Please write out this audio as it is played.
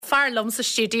Harlem sa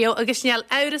studio agus neal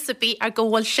áras a bí a go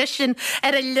bhfuil sisin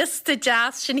ar a lista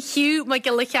jazz sin hiú me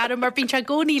go le chearm mar bín se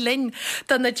gcóí linn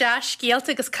don na jazz scéalta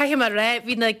agus caiim mar ré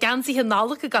hí na gansaí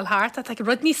nálacha gal háart a take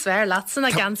rud ní sver lásan na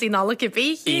gansaí nálacha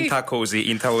bí. Ínta cósaí,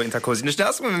 ínta cósaí. Nes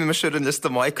neas me siúr an lista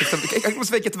mai,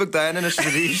 agus bheith get bug dain in is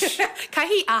ríis.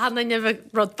 Caihí ahanna ne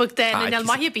rud bug dain in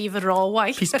maithí bíh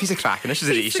ráhaid. Pís a crackan is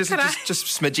ríis, just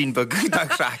smidgin bug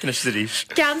crackan is ríis.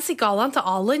 Gansaí galant a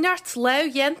álainart le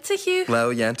jenta hiú.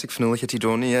 Le jentig fnúlacha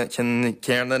tídóní cin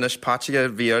cearna is pátige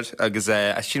bhíar agus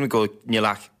a sin go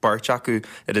nílach barteachú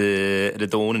ar a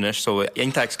dónanis, so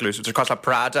einta exclusive. There's cos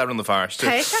Prada on the first.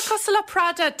 Okay, cos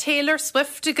Prada, Taylor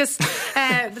Swift agus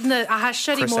na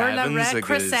Ashery mór le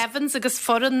Chris Evans agus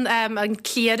foran an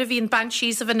cléad a bhíon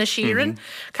Banshees of na Sheeran.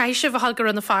 Cai se bhthal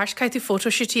an na first, cai tú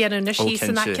photoshootí an na sí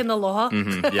san ac in na loha.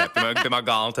 Yeah, be má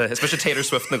galanta, especially Taylor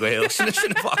Swift na gael. Sin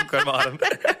fágur maram.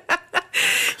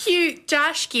 Hiú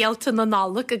jazz scéalta na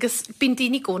nálaach agus bín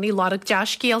daoine gcónaí láraach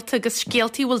jazz scéalta agus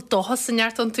scéaltaí bhfuil dochas san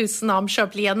neart an tú san amseo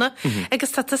bliana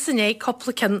agus tá san é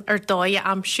coplacin ar dóid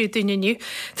amsú duineniu.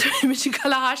 Mu sin go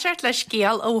leáisiart le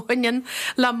scéal ó thuinean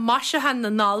le maisithe na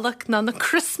nálaach na na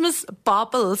Christmas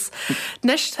Baubles.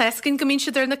 Nis thescin go mín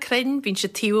si ar na crinn, bín si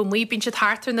tíú mí, bín si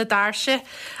thtartar na dáirse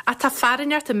a tá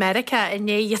farinart America in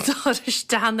éiad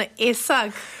na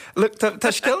éasag. Look,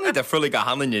 tá skillní de frulig a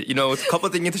hanne. You know, couple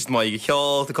of things mai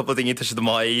geol, a couple of things the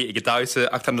mai, I get dause,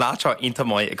 ach tan lacha inta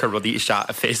mai a rudi sha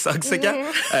a Facebook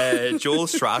sige. Joel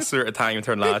Strasser a time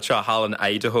turn lacha Holland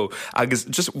Idaho. Agus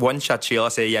just one shot chill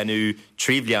say yanu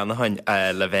trivian hun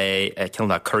leve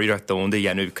kilna courier donde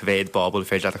yanu kveid bobble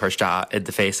fe at hersta at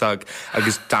the Facebook.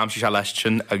 Agus dam shi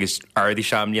shalation agus ardi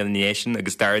sham the nation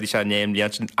agus dardi sha name the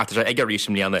after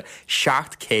egarishim liana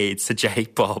shacht cade sa J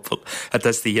bobble at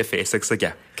this the Facebook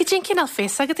sige. Gydyn cyn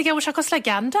alffes ag ydy gawr siacos le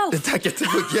Gandalf. Da get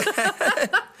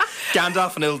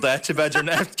Gandalf an ilde, ti bedr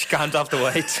Gandalf the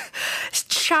White.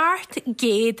 Chart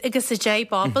gyd agus y J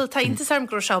Bobble, ta intas arm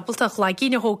grosiabl ta chlagi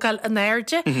na hógal yn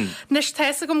erge. Nes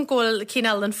tes ag gol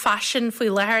cynal yn fashion fwy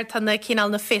leher ta na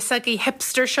cynal na fesag I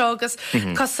hipster sio agus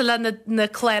cosala na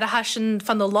Clara Hashin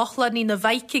fan na lochla ni na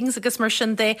Vikings agus mar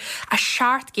sin de a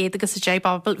chart gyd agus y J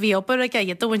Bobble fi ober ag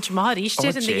ydy wynt mahar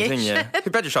eistir yn the Fi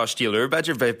bedr sio stílur,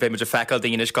 bedr be me fecal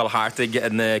dingin is gal hartig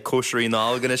in the koshery and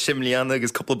all gonna shimliana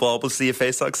agus couple bobbles see a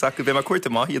face like sack be ma cuairte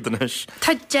mahi danish.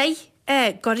 Ta J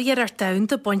gorir ar down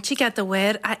the bunchi gad a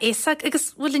wear a esag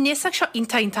agus bhfuil in esag seo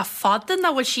inta fada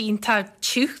na bhfuil si inta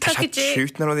tiúcht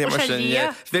tiúcht na rudí mar sin.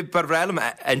 Bhí bar réilm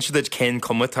einsiad cén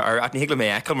cumata ar at nígla mé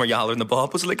ecail mar jalar na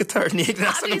bobbles le tar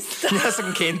níglas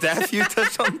an cén defiú ta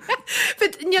son.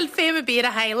 But níl féim a bír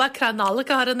a heila cranála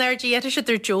go har an airgé ar si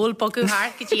idir Joel bogu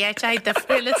haar go dí éit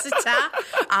defriúla sa ta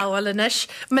áhfuil inis.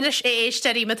 Minis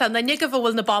éisteí me tan na go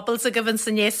bhfuil na bobbles a gohann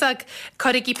san esag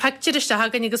corigí picture iste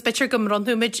hagan agus bitir gom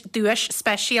ronúmid dúis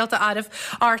specialta arif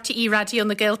RTE radio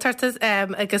na Gaeltarta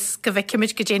agus go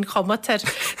bhicimiid go Jane Comet ar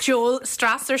Joel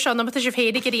Strasser sean na mata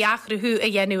féidir gurí achruú a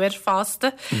dhéanú ar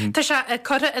fásta. Tá se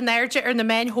cora an airde ar na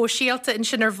main hóisialta in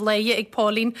sin ar bléie ag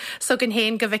Pauline so gan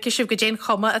héin go bhiciisiú go Jane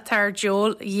Comet a tar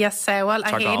Joel Iasáil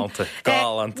a héin.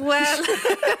 Galant. Well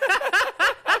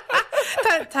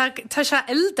Tá se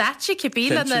il-datsi cibí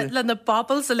le na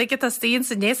bobbles a ligad a stíon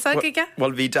sa nésag ige?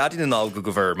 Well, vi daddy na nalg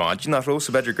go bhar máid na rós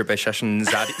a bedr gur be sesin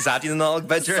zaddy na nalg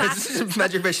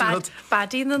bedr be sin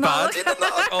Badí na nalg?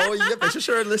 Oh, yeah, be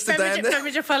sure listed down there.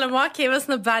 Fermidir fall má céwas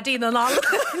na badí na nalg.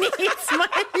 Níos mai.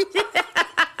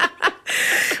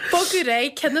 Bogu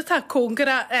rei, cynna ta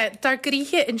cóngara dar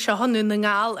gríthe in sehanú na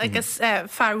ngáil agus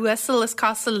farwysl is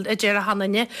castle a djera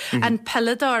hanane an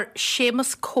Peladar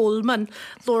Seamus Coleman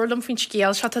Lorlam fin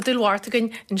sgiel se ta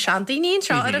dulwartagun in Shandini in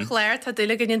ar a chléir ta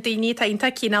dulagun in daoine ta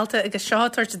inta cínalta agus seo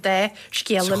tar de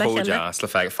sgiel le heile. Soja,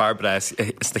 le farbres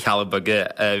is de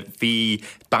chalabugge vi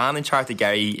ban in chart a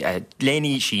gary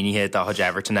Lenny Sheeniehe da had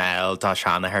Everton El da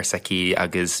Shana Herseki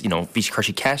agus, you know, vi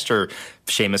Kershi Kester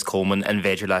Seamus Coleman and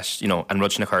Vegelash, you know, and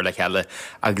Rudge na Curla Kella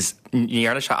agus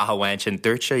níarna se a hahain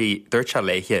dúirte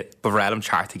leiche bhreilm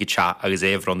charta go te agus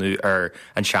éhronú ar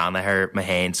an seanna ar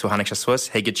mahéin, so hanig se suas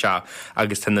hiigid se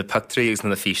agus tan na pictrií agus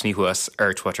na físní thuas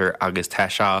ar Twitter agus te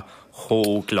se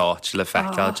hógláit le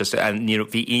feicáil just and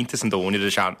bhí ontas an dóine de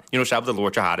sean, seab a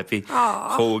Lord Harapí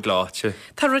hógláite.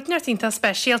 Tá rudneart ínta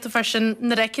speisialta farsin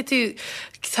na reice tú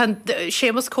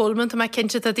Seamus Coleman tá mai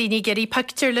cinnte a daoine geirí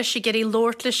picture leis geirí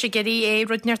Lord leis geirí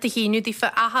rudneart a híú dí fe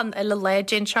ahan eile le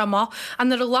Jane se má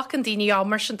an ar a lach an daoine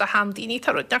ámar sin a handíní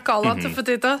tá rudneart gáanta fa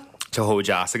duda. to ho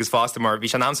jazz agus fásta mar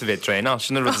bhí an amsa bheith tréna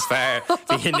sin rud is fearr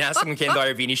hí neasam cén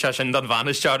dáir bhíní se sin don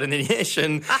bhanisteir in iné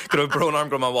sin gur brónarm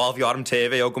go bháil bhí arm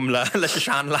TV ó gom leis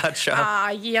sean lead se.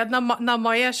 Iad na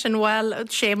mai sin bhfuil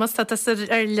sémas tá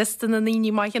ar listan na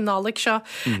níní mai an nálaigh seo.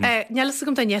 Nelas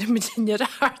gom danéar midinnear a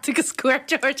hart agus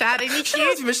cuairteir dearí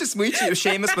siad. Mis smuitiú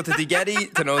sémas ba dí geirí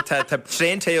tá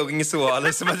trén teogin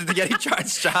sála sa dí geirí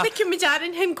charge. Mici mi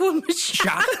dearan hen go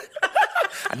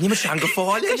A ní mar sean go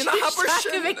fáil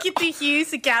bheith tí hiú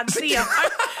a gadsaí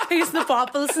agus na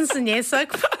bobbal san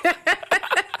sannéach.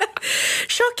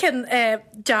 Seo cin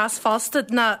jazz fásta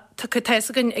na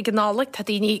tutegan ag gnálaigh tá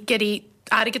daoine geirí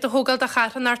agad a thógáil a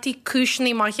charan artí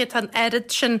cúisinaí maiche tan erid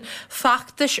sin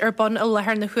factis ar bon a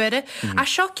lethir na chuire. A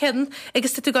seo cin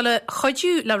agus tú go le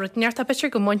chodú le runeart a bitir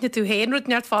go muinte tú héin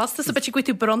runeart fásta sa bitir go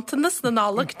tú brontanas na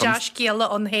nálaigh jazz céala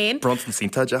an héin. Brontan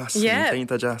sínta jazz.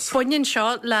 Jazz. Foinn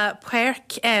seo le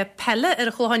puirc pelle ar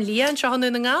a chláin líon seo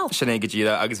hanú na ngáil. Sinna go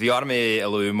ddíra agus bhí mé a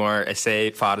lumór is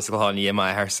sé fádas a chláin líon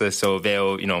mai hersa so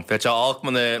bheith fete álch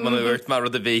man uirt mar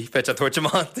rud a bhí fete a tuairte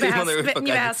má.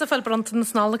 Ní bheas a fel brontan na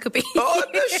snála go bí.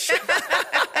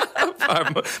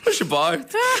 Mas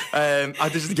bart.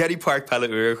 There's the Getty Park pelle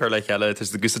uur chuir le cheile, there's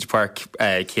the Gusage Park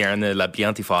cearna le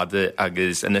bianti fada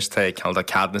agus iniste ceanna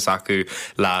cadnas acu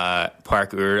le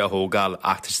park uur a hógáil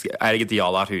ach aige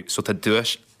díálatú so tá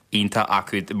dúis ínta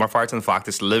acu mar fart an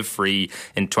factus live free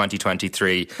in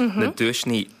 2023 na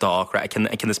dúisní dáchra ag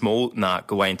cin is mó na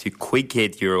go bhhain tú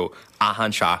 €500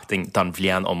 ahan seachting don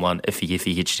bhlian omlan a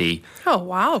fi. Oh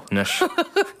wow. Nus.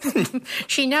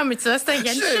 Síne mit sta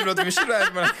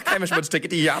Caiimes mu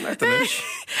ticketí dheanart inis.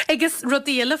 Agus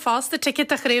rudí eile fásta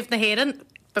ticket a chréibh na héan.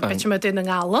 Bit me dún an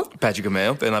gálan? Peidir go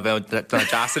mé, na bheith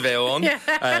jazz a bheith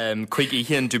chuig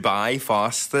íhíonn Dubai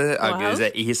fásta agus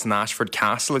ihís an Ashford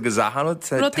Castle agus ahanad.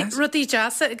 Rudí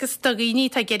jazz agus doghíní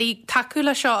tá geirí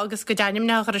takeúla seo agus go deanim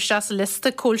ná ar jazz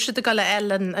lista cóilse a gal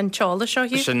eile an teála seo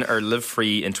hí. Sin ar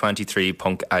livefree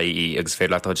in23.ie agus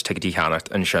féad letáid ticketí cheanart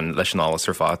an sin leis an álas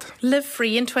ar fád. Live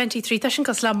free in 23 tá sin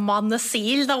cos le man na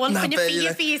síl na bhil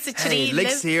fanne fi sa trí.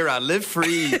 Live sira, live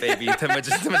free, baby. Tá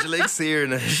live sira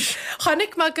na.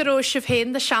 Chonig má goró sibh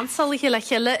héin na seansaí le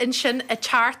chiile in sin a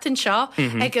chartan seo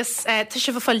agus tá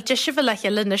si bh fáil deisih le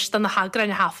chiile nus don na hagra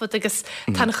na hafad agus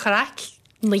tan chrac.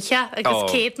 Níe agus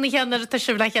céad na cheanar tá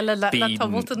si bhile le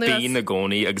tomulta nuas. Bí na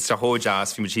gcónaí agus tá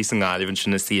hójazz fi tí an gáilhann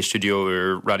sin tí studio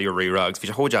ar Radio Rerags, hí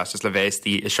hójazz just le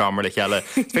bhéistí i seaamar le cheile.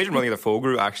 Féidir mí a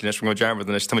fógrú actually go dearmad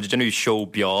an tá genú show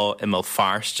beá i má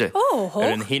farste. Ar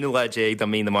an híú le dé do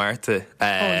mí na Marta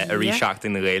a rí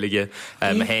seachting na réige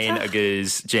héin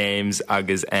agus James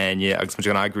agus Aine agus mu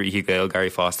an agrií hí gail Gary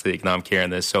Foster ag nám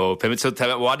céarna so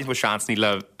bhádí mu seansní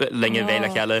le linge bhéile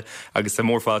cheile agus tá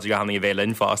mór fáilte gahanana a bhéile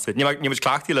in fásta. Ní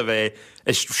Clachty le bheith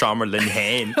is seaamar linn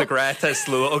hain de gréta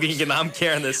slú ó gin gnám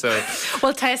cearna so.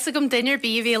 Well teessa gom duine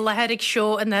bí bhí leherig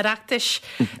seo in nareachtas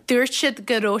dúirt siad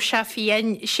goró se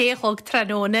fion séchlog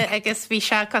tróna agus bhí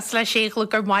se cos le séchlog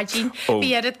gur maidín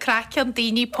bhí ar crackan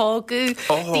daoine págu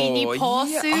daoine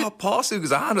pású. Pású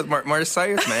agus anad mar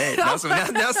saoirt mé.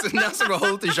 Neas go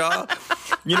holta seo.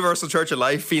 Universal Church of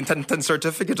Life hín tan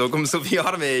certificate ógum so bhí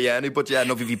mé dhéanú, but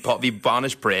no bhí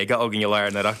banis brega ó gin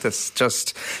leir nareachtas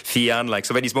just fian like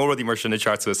so bhí mór í mar sin na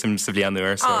chart sim sa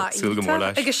bblianúir so go mór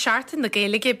leis. Agus seaartan na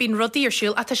Gaeilge bín rudí ar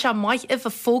siúil a tá se maiid a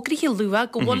bh fógraí lua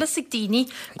go bhla sig daoine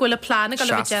go le plána go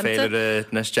le féidir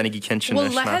na Jenny Kinchin. Well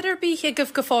leheadir bí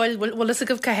goh go fáil bhla a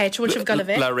goh cahéid bhil sibh gal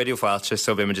bheith. Le radioáilte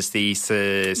so bhí just tí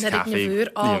caí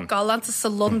á galanta sa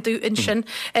Londú in sin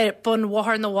bun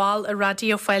wahar na bháil a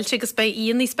radioáilte agus bei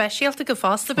íon ní speisialta go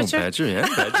fásta bitir.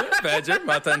 Beidir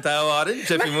má an táháin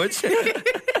Jeffy Much.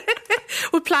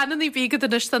 Bhfuil planan í bígad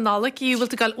in ista nála í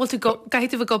bhfuil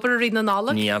gaiithú bh gobar a rí na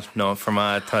nála? Níl nó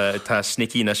forma tá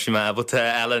snicí na si bhil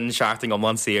Ellen seaarting am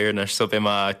séir na so bhí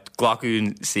má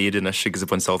ghlaún siad in sigus a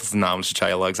bun soltas ná se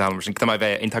teile exam sin tá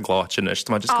bheith inta gláin is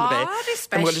tá just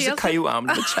bheith caiú am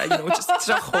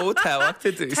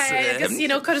chótáachta dús. Agus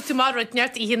chu tú mar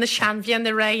neart í hína seanbhíon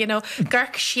na ré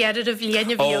gurc siad a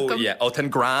bhléine bhí. Ó ten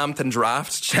gram ten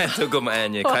draft gom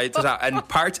aine an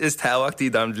part is táhachtí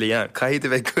dam bblion caiid a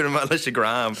bheith curma lei se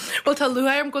gram. Well tá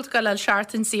luairm go gal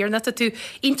seaartan sír na tú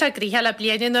intagríthe le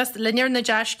blianaine linear na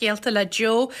deis céalta le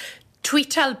Joe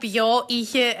tweetal bio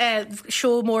ihe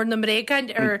show mór na mrégain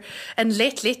ar an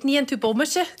litníon tú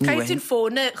bommate caiitún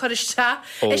fóna chuiriste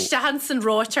iste hansan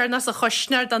rátear na a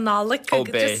chosnar don nála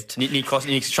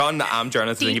ní seán na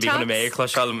amjarna bí na mé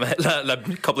le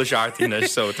couple seartíine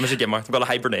so sé gé mar go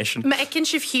hibernation. Me cinn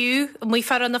si fiú mu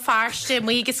far an na farste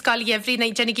mu gus gal jefrí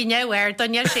na Jenny Ginneir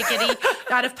donnear sé geí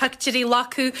ar picturí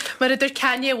lacu mar idir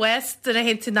Kanye West a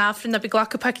hen tú náfrin na be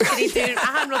glacu picturí dúr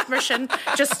a an rot mar sin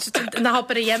just na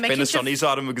hopper a Sonny's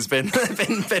agus bin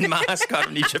más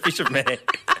ní fi mé.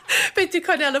 Bei tú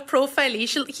chuin eile profil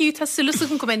ísisiil hiú tá sulas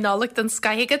go mé nálaach den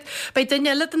scaigad, Bei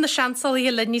duile in na seansal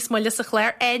í le níos moile a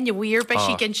chléir einhuiir bei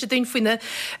si gin se dún faoine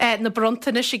na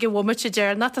brontainine si go bhmate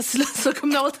déarna tá sulas go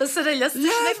náta sa riile.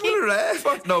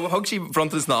 No, hog si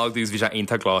brontas nágdús bhí sé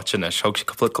einta gláin is hog si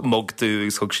coppla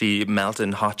mogdús hog si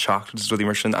melting hot chocolates rudí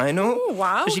mar sin I know.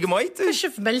 Wow. Si go maiid? Tá si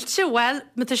millte well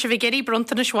me tá se bh geirí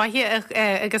brontainna swahí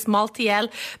agus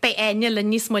Maltaíel bei aine le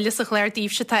níos moile a chléir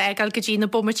díobh se tá eáil go dtí na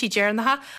bommatí déarnatha